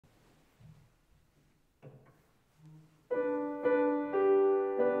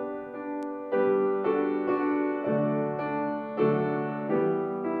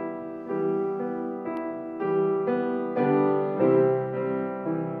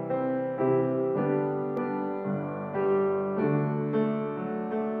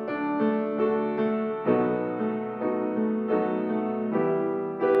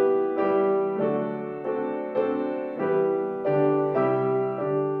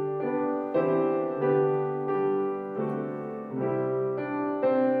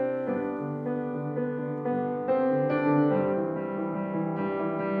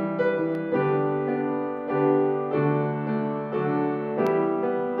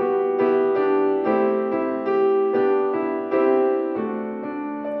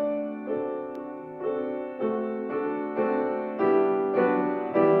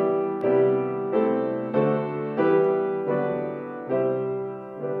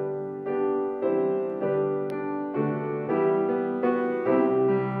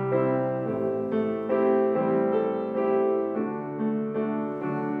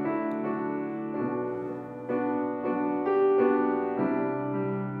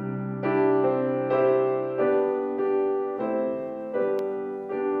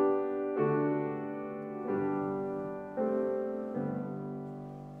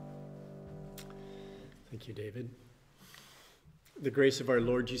you, David. The grace of our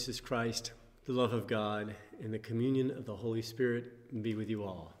Lord Jesus Christ, the love of God, and the communion of the Holy Spirit be with you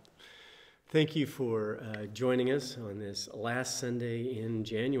all. Thank you for joining us on this last Sunday in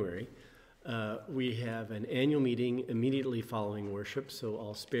January. We have an annual meeting immediately following worship, so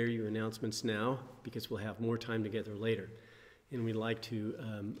I'll spare you announcements now because we'll have more time together later. And we'd like to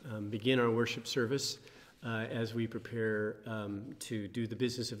begin our worship service as we prepare to do the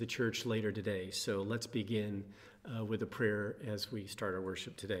business of the church later today. So let's begin with a prayer as we start our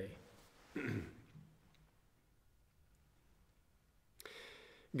worship today.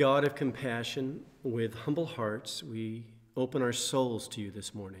 God of compassion, with humble hearts, we open our souls to you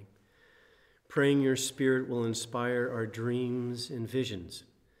this morning, praying your Spirit will inspire our dreams and visions,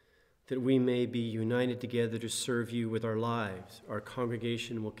 that we may be united together to serve you with our lives. Our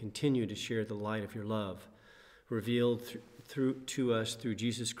congregation will continue to share the light of your love, revealed to us through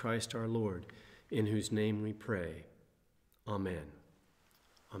Jesus Christ our Lord, in whose name we pray. Amen.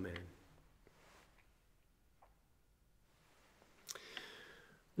 Amen.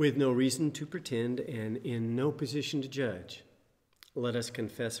 With no reason to pretend and in no position to judge, let us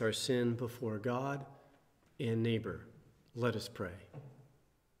confess our sin before God and neighbor. Let us pray.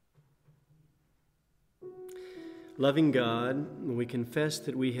 Loving God, we confess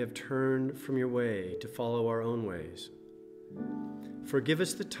that we have turned from your way to follow our own ways. Forgive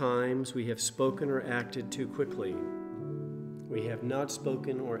us the times we have spoken or acted too quickly. We have not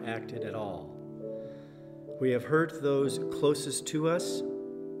spoken or acted at all. We have hurt those closest to us.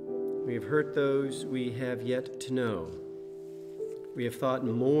 We have hurt those we have yet to know. We have thought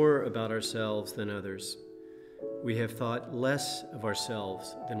more about ourselves than others. We have thought less of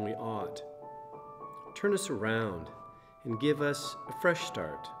ourselves than we ought. Turn us around and give us a fresh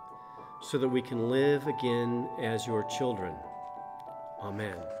start so that we can live again as your children.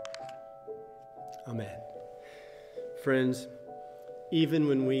 Amen. Amen. Friends, even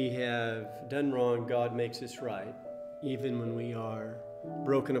when we have done wrong, God makes us right. Even when we are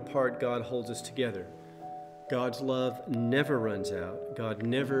broken apart, God holds us together. God's love never runs out. God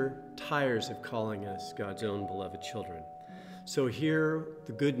never tires of calling us God's own beloved children. So hear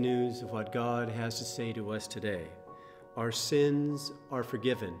the good news of what God has to say to us today. Our sins are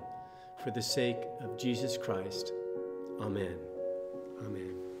forgiven for the sake of Jesus Christ. Amen.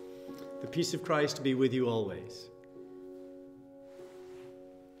 Amen. The peace of Christ be with you always.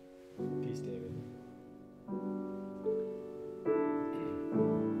 Peace, David.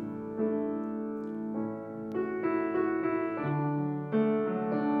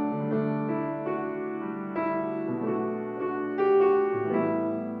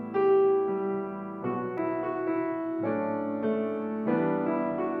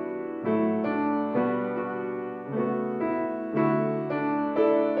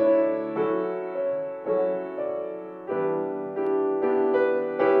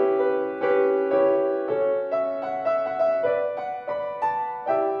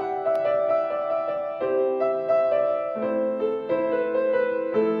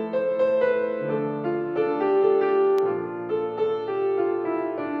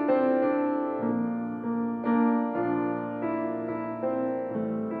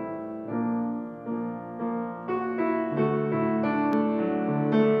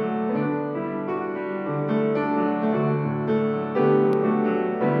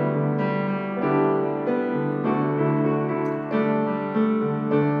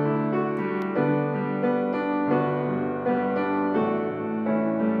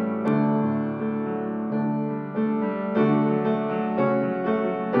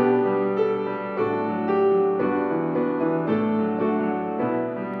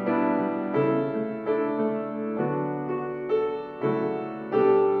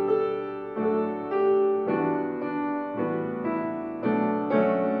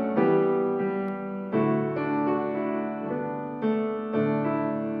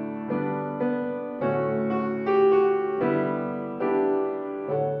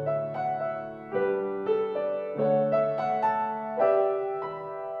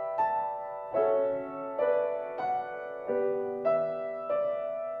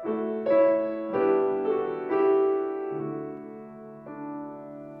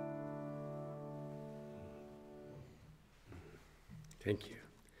 Thank you.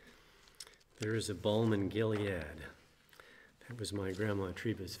 There is a balm in Gilead. That was my grandma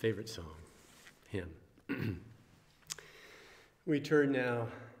Treva's favorite song, hymn. We turn now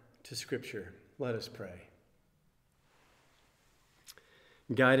to Scripture. Let us pray.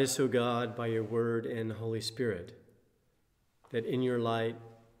 Guide us, O God, by your word and Holy Spirit, that in your light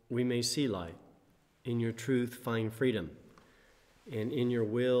we may see light, in your truth find freedom, and in your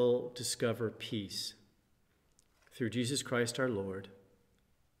will discover peace. Through Jesus Christ our Lord.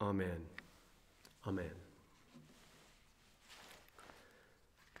 Amen. Amen.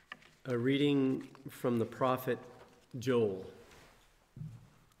 A reading from the prophet Joel.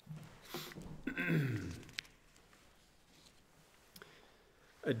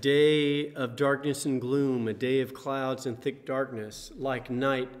 A day of darkness and gloom, a day of clouds and thick darkness, like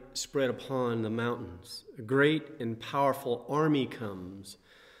night spread upon the mountains. A great and powerful army comes.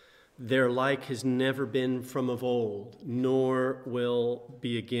 Their like has never been from of old, nor will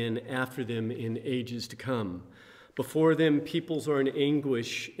be again after them in ages to come. Before them peoples are in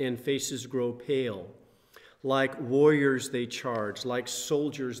anguish and faces grow pale. Like warriors they charge, like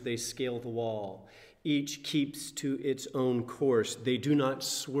soldiers they scale the wall. Each keeps to its own course. They do not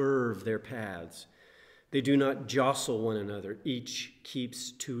swerve their paths. They do not jostle one another. Each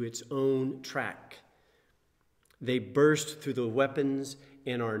keeps to its own track. They burst through the weapons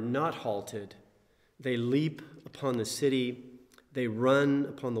and are not halted. They leap upon the city. They run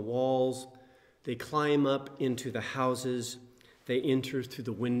upon the walls. They climb up into the houses. They enter through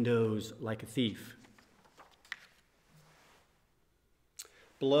the windows like a thief.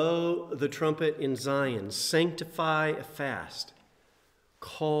 Blow the trumpet in Zion, sanctify a fast,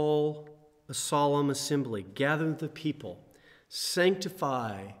 call a solemn assembly, gather the people,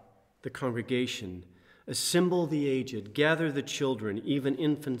 sanctify the congregation, assemble the aged, gather the children, even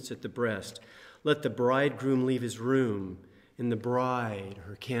infants at the breast. Let the bridegroom leave his room, and the bride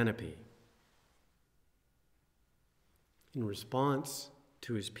her canopy. In response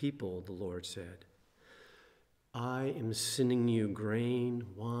to his people, the Lord said, I am sending you grain,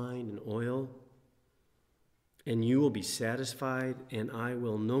 wine, and oil, and you will be satisfied, and I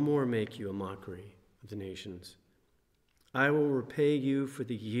will no more make you a mockery of the nations. I will repay you for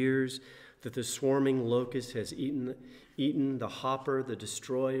the years that the swarming locust has eaten the hopper, the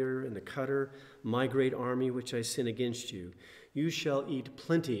destroyer, and the cutter, my great army which I sent against you. You shall eat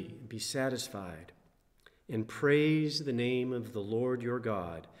plenty and be satisfied, and praise the name of the Lord your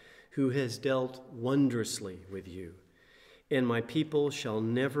God, who has dealt wondrously with you, and my people shall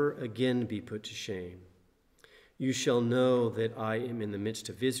never again be put to shame. You shall know that I am in the midst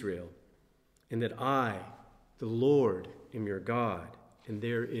of Israel, and that I, the Lord, am your God, and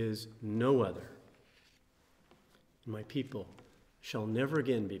there is no other. And my people shall never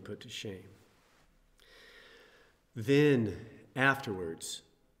again be put to shame. Then afterwards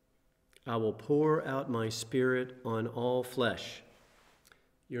I will pour out my spirit on all flesh.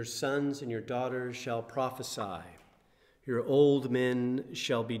 Your sons and your daughters shall prophesy. Your old men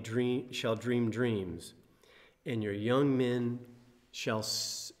shall dream dreams, and your young men shall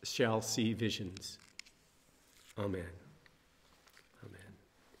see visions. Amen. Amen.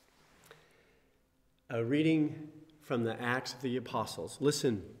 A reading from the Acts of the Apostles.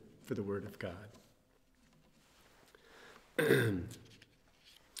 Listen for the word of God.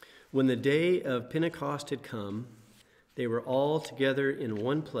 When the day of Pentecost had come, they were all together in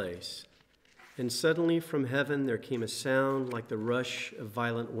one place, and suddenly from heaven there came a sound like the rush of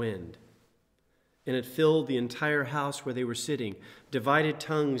violent wind, and it filled the entire house where they were sitting. Divided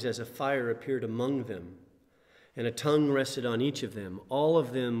tongues as a fire appeared among them, and a tongue rested on each of them. All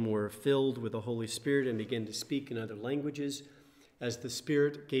of them were filled with the Holy Spirit and began to speak in other languages as the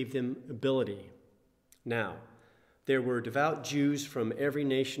Spirit gave them ability. Now, there were devout Jews from every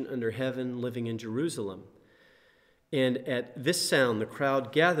nation under heaven living in Jerusalem. And at this sound, the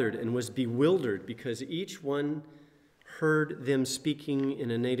crowd gathered and was bewildered because each one heard them speaking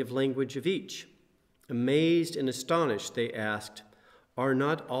in a native language of each. Amazed and astonished, they asked, Are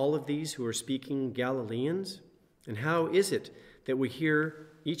not all of these who are speaking Galileans? And how is it that we hear,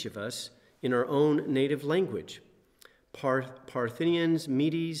 each of us, in our own native language? Parthians,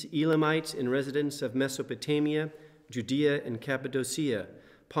 Medes, Elamites, and residents of Mesopotamia, Judea and Cappadocia,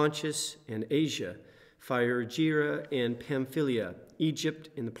 Pontus and Asia, Phrygia and Pamphylia, Egypt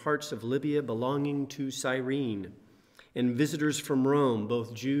and the parts of Libya belonging to Cyrene, and visitors from Rome,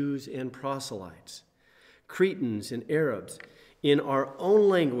 both Jews and proselytes, Cretans and Arabs. In our own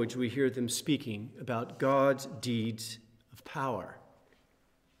language we hear them speaking about God's deeds of power.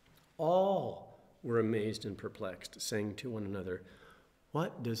 All were amazed and perplexed, saying to one another,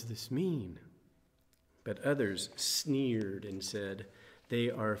 What does this mean? But others sneered and said,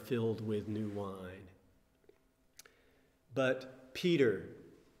 They are filled with new wine. But Peter,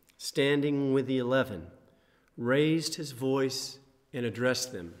 standing with the 11, raised his voice and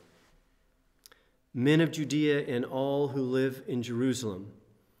addressed them. Men of Judea and all who live in Jerusalem,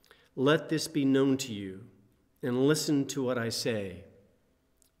 let this be known to you, and listen to what I say.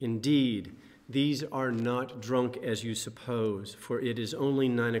 Indeed, these are not drunk as you suppose, for it is only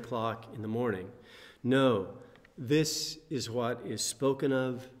 9 o'clock in the morning. No, This is what is spoken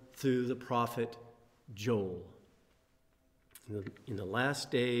of through the prophet Joel. In the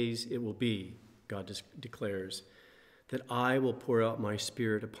last days it will be, God declares, that I will pour out my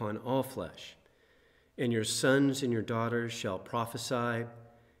Spirit upon all flesh, and your sons and your daughters shall prophesy,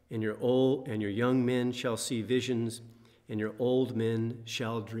 and your young men shall see visions, and your old men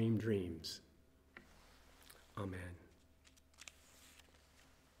shall dream dreams. Amen.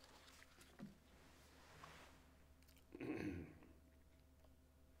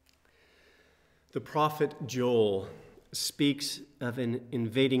 The prophet Joel speaks of an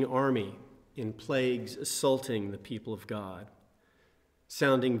invading army and plagues assaulting the people of God,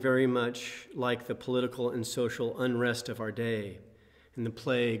 sounding very much like the political and social unrest of our day and the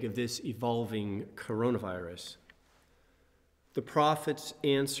plague of this evolving coronavirus. The prophet's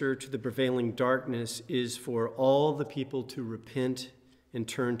answer to the prevailing darkness is for all the people to repent and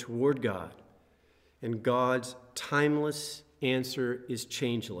turn toward God, and God's timeless answer is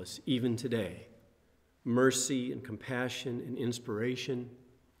changeless even today. Mercy and compassion and inspiration.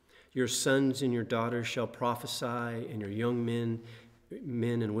 Your sons and your daughters shall prophesy, and your young men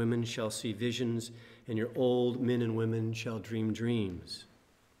and women shall see visions, and your old men and women shall dream dreams.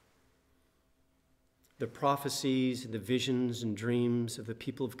 The prophecies, the visions and dreams of the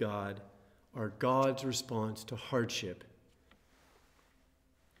people of God are God's response to hardship.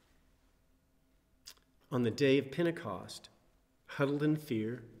 On the day of Pentecost, huddled in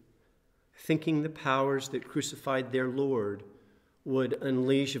fear, thinking the powers that crucified their Lord would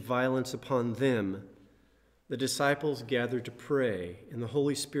unleash violence upon them, the disciples gather to pray, and the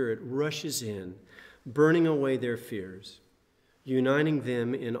Holy Spirit rushes in, burning away their fears, uniting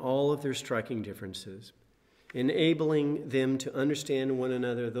them in all of their striking differences, enabling them to understand one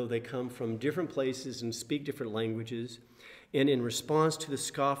another though they come from different places and speak different languages. And in response to the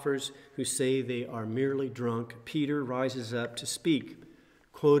scoffers who say they are merely drunk, Peter rises up to speak,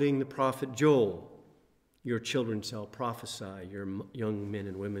 quoting the prophet Joel, "Your children shall prophesy, your young men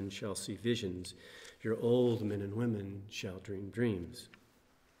and women shall see visions, your old men and women shall dream dreams."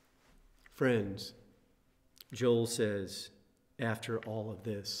 Friends, Joel says, after all of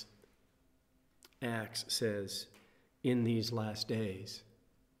this, Acts says, in these last days,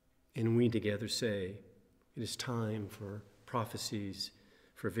 and we together say, it is time for prophecies,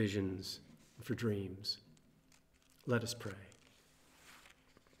 for visions, and for dreams. Let us pray.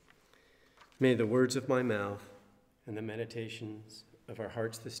 May the words of my mouth and the meditations of our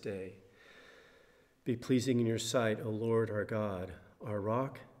hearts this day be pleasing in your sight, O Lord, our God, our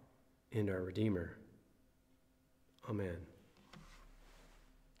rock and our Redeemer. Amen.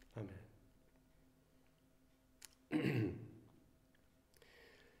 Amen.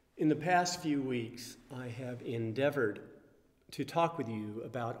 In the past few weeks, I have endeavored to talk with you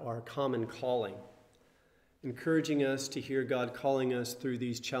about our common calling, encouraging us to hear God calling us through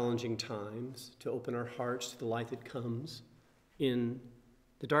these challenging times, to open our hearts to the light that comes in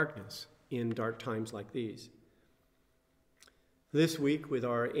the darkness, in dark times like these. This week, with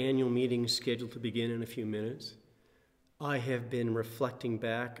our annual meeting scheduled to begin in a few minutes, I have been reflecting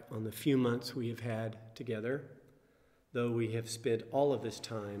back on the few months we have had together, though we have spent all of this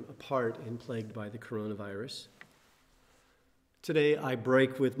time apart and plagued by the coronavirus. Today, I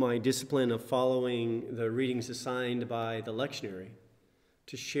break with my discipline of following the readings assigned by the lectionary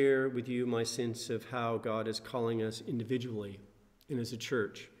to share with you my sense of how God is calling us individually and as a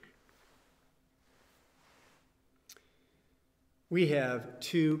church. We have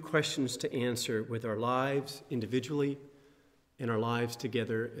two questions to answer with our lives individually and our lives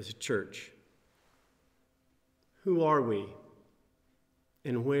together as a church. Who are we,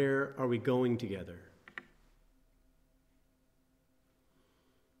 and where are we going together?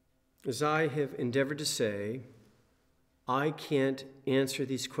 As I have endeavored to say, I can't answer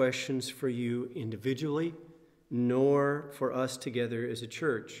these questions for you individually, nor for us together as a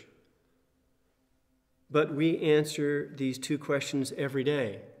church. But we answer these two questions every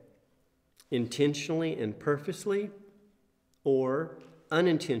day, intentionally and purposely, or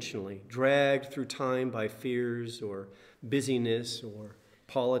unintentionally, dragged through time by fears or busyness or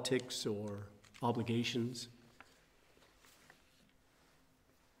politics or obligations.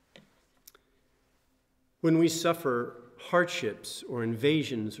 When we suffer hardships or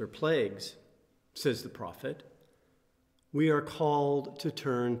invasions or plagues, says the prophet, we are called to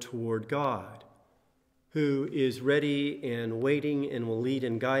turn toward God, who is ready and waiting and will lead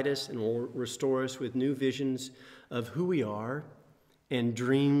and guide us and will restore us with new visions of who we are and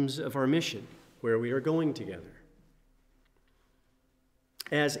dreams of our mission, where we are going together.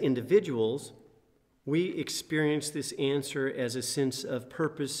 As individuals, We experience this answer as a sense of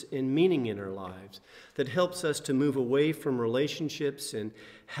purpose and meaning in our lives that helps us to move away from relationships and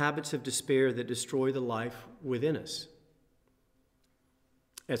habits of despair that destroy the life within us.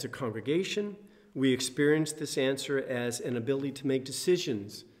 As a congregation, we experience this answer as an ability to make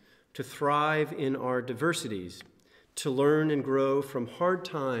decisions, to thrive in our diversities, to learn and grow from hard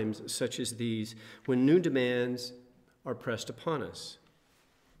times such as these when new demands are pressed upon us.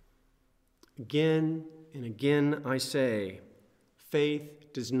 Again and again I say,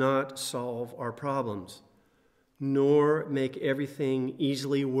 faith does not solve our problems, nor make everything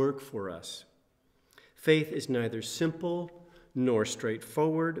easily work for us. Faith is neither simple nor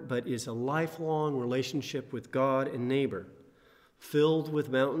straightforward, but is a lifelong relationship with God and neighbor, filled with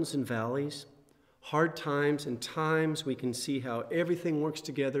mountains and valleys, hard times and times we can see how everything works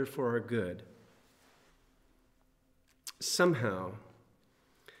together for our good. Somehow,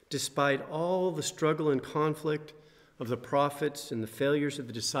 despite all the struggle and conflict of the prophets and the failures of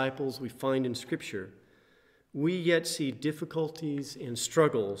the disciples we find in Scripture, we yet see difficulties and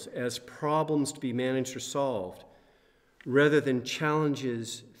struggles as problems to be managed or solved, rather than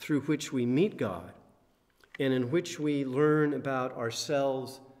challenges through which we meet God and in which we learn about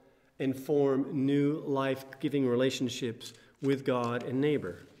ourselves and form new life-giving relationships with God and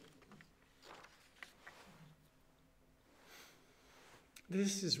neighbor.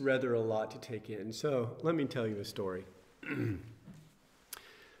 This is rather a lot to take in, so let me tell you a story.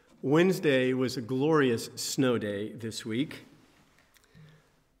 Wednesday was a glorious snow day this week.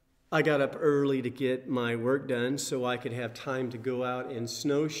 I got up early to get my work done so I could have time to go out and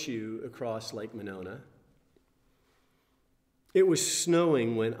snowshoe across Lake Monona. It was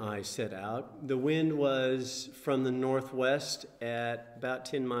snowing when I set out. The wind was from the northwest at about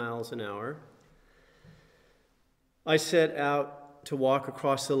 10 miles an hour. I set out to walk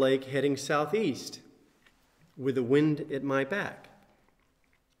across the lake heading southeast with the wind at my back.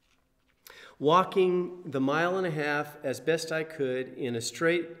 Walking the 1.5 miles as best I could in as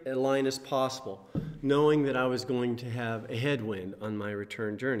straight a line as possible, knowing that I was going to have a headwind on my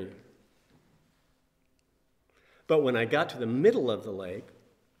return journey. But when I got to the middle of the lake,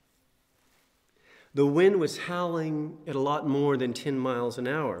 the wind was howling at a lot more than 10 miles an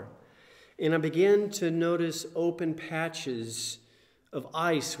hour, and I began to notice open patches of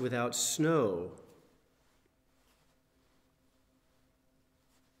ice without snow.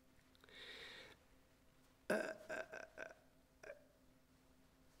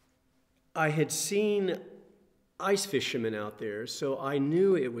 I had seen ice fishermen out there, so I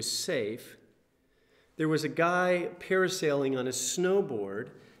knew it was safe. There was a guy parasailing on a snowboard,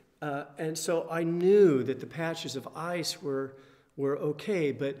 and so I knew that the patches of ice were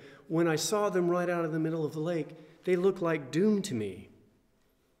okay, but when I saw them right out of the middle of the lake, they looked like doom to me.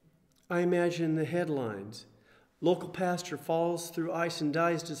 I imagined the headlines. Local pastor falls through ice and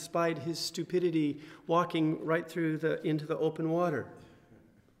dies despite his stupidity walking right through into the open water.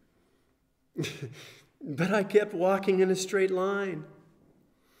 But I kept walking in a straight line.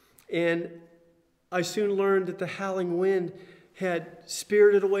 And I soon learned that the howling wind had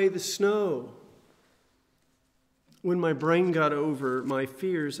spirited away the snow. When my brain got over my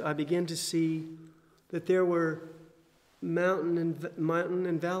fears, I began to see that there were mountain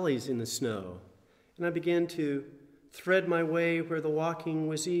and valleys in the snow. And I began to thread my way where the walking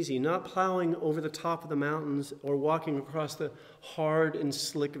was easy, not plowing over the top of the mountains or walking across the hard and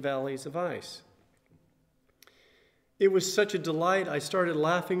slick valleys of ice. It was such a delight, I started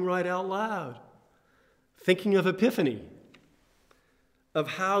laughing right out loud, thinking of Epiphany, of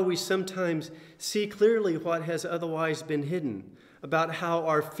how we sometimes see clearly what has otherwise been hidden, about how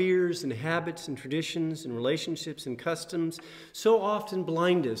our fears and habits and traditions and relationships and customs so often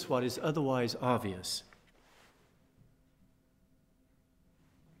blind us what is otherwise obvious.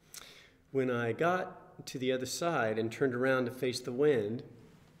 When I got to the other side and turned around to face the wind,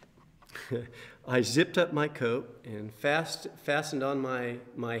 I zipped up my coat and fastened on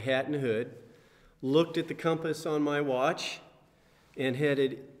my hat and hood, looked at the compass on my watch, and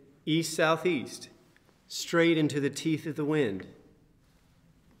headed east-southeast, straight into the teeth of the wind.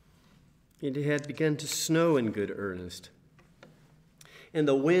 It had begun to snow in good earnest, and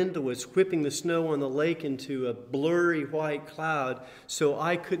the wind was whipping the snow on the lake into a blurry white cloud so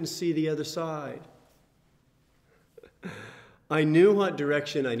I couldn't see the other side. I knew what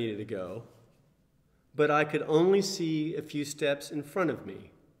direction I needed to go, but I could only see a few steps in front of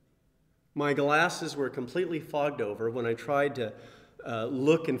me. My glasses were completely fogged over when I tried to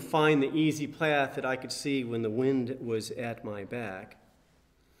look and find the easy path that I could see when the wind was at my back.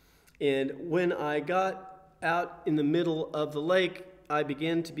 And when I got out in the middle of the lake, I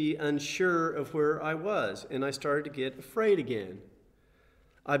began to be unsure of where I was, and I started to get afraid again.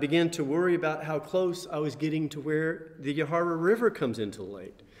 I began to worry about how close I was getting to where the Yahara River comes into the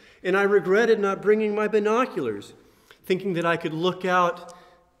lake. And I regretted not bringing my binoculars, thinking that I could look out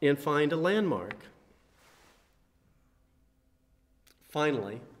and find a landmark.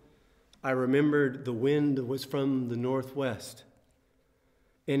 Finally, I remembered the wind was from the northwest,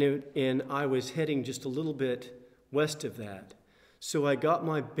 and I was heading just a little bit west of that. So I got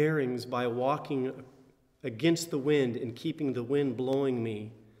my bearings by walking against the wind and keeping the wind blowing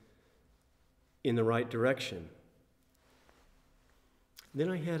me in the right direction. Then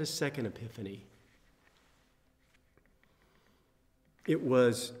I had a second epiphany. It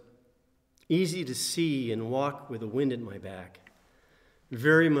was easy to see and walk with the wind at my back,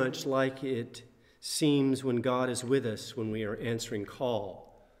 very much like it seems when God is with us when we are answering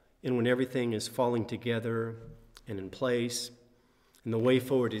call and when everything is falling together and in place, and the way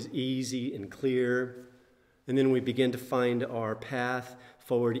forward is easy and clear, and then we begin to find our path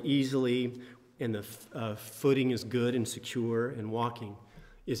forward easily, and the footing is good and secure, and walking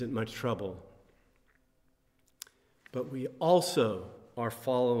isn't much trouble. But we also are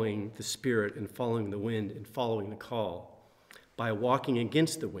following the Spirit and following the wind and following the call by walking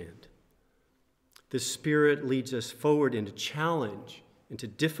against the wind. The Spirit leads us forward into challenge, into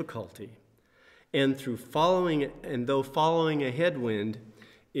difficulty. And though following a headwind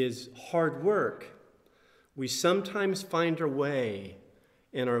is hard work, we sometimes find our way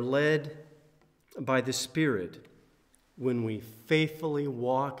and are led by the Spirit when we faithfully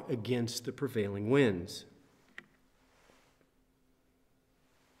walk against the prevailing winds.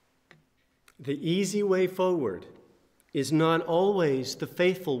 The easy way forward is not always the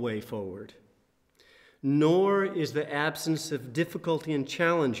faithful way forward, nor is the absence of difficulty and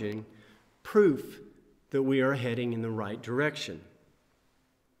challenging proof that we are heading in the right direction.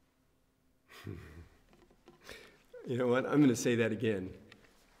 You know what? I'm going to say that again.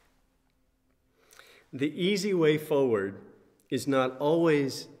 The easy way forward is not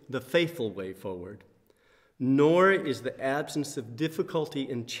always the faithful way forward, nor is the absence of difficulty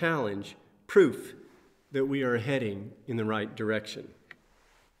and challenge proof that we are heading in the right direction.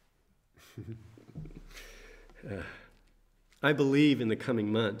 I believe in the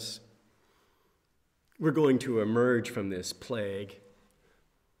coming months, we're going to emerge from this plague,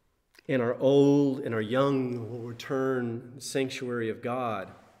 and our old and our young will return to the sanctuary of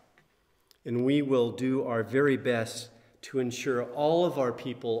God, and we will do our very best to ensure all of our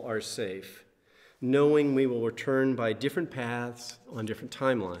people are safe, knowing we will return by different paths on different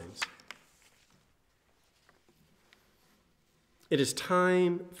timelines. It is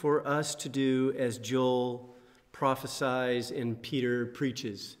time for us to do as Joel prophesies and Peter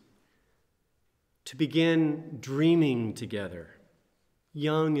preaches, to begin dreaming together,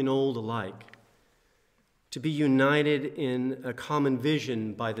 young and old alike, to be united in a common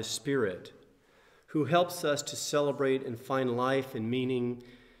vision by the Spirit, who helps us to celebrate and find life and meaning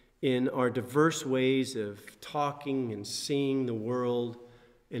in our diverse ways of talking and seeing the world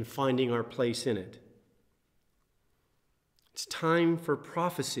and finding our place in it. It's time for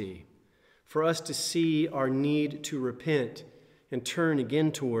prophecy, for us to see our need to repent and turn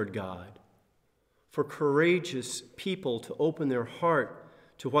again toward God, for courageous people to open their heart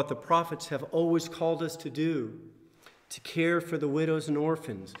to what the prophets have always called us to do, to care for the widows and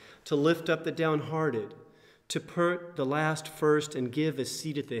orphans, to lift up the downhearted, to put the last first and give a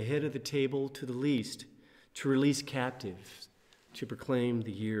seat at the head of the table to the least, to release captives, to proclaim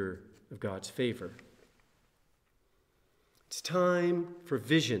the year of God's favor. It's time for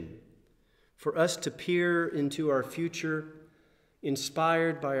vision, for us to peer into our future,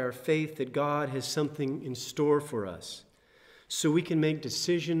 inspired by our faith that God has something in store for us, so we can make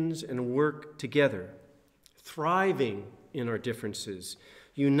decisions and work together, thriving in our differences,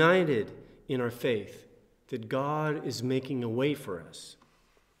 united in our faith that God is making a way for us.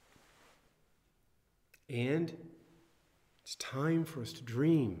 And it's time for us to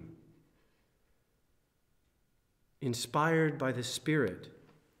dream, inspired by the Spirit,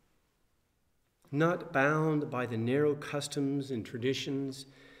 not bound by the narrow customs and traditions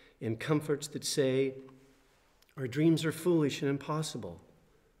and comforts that say our dreams are foolish and impossible.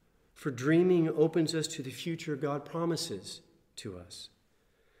 For dreaming opens us to the future God promises to us,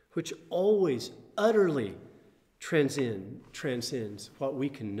 which always utterly transcends what we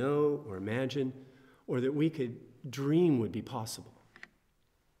can know or imagine or that we could dream would be possible.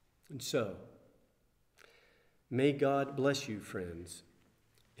 And so, may God bless you, friends,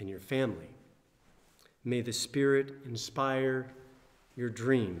 and your family. May the Spirit inspire your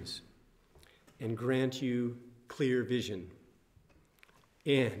dreams and grant you clear vision.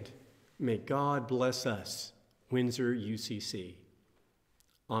 And may God bless us, Windsor UCC.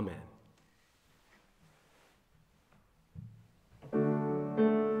 Amen.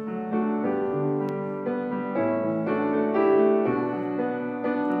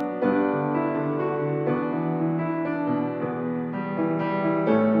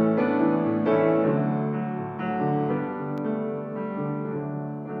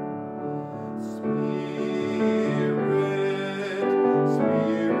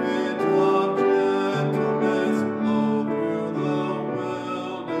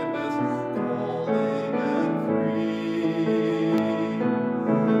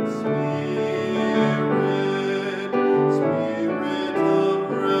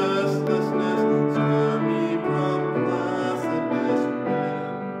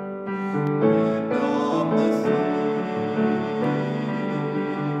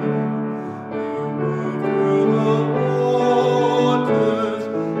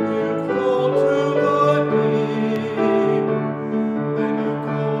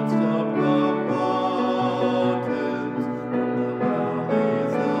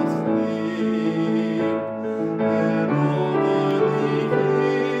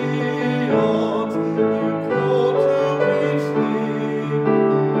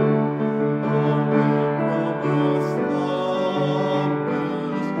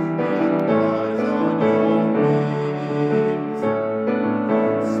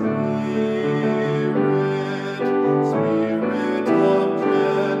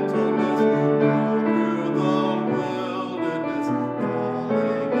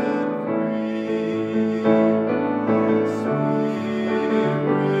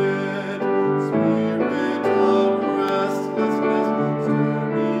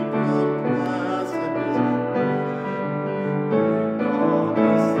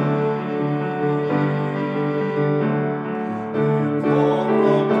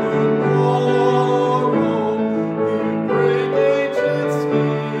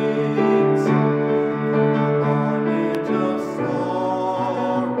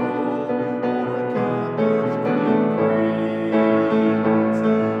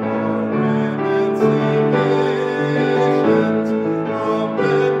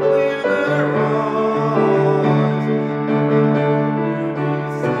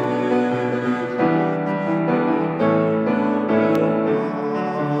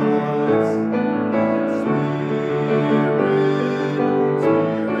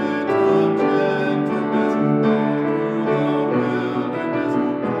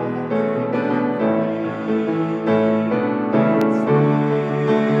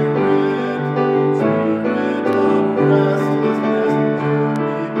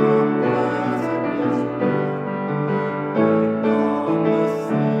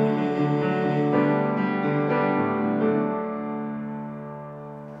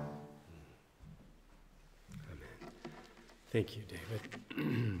 Thank you, David.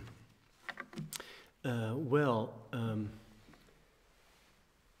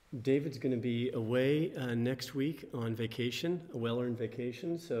 David's going to be away next week on vacation, a well-earned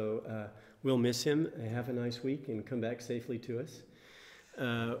vacation, so we'll miss him. Have a nice week and come back safely to us.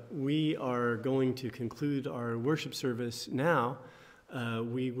 We are going to conclude our worship service now.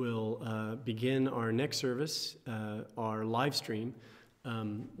 We will begin our next service, our live stream,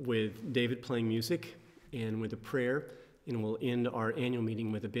 with David playing music and with a prayer, and we'll end our annual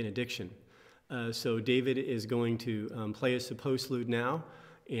meeting with a benediction. So David is going to play us a postlude now,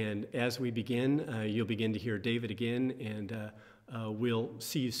 and as we begin, you'll begin to hear David again, and we'll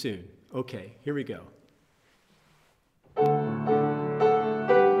see you soon. Okay, here we go.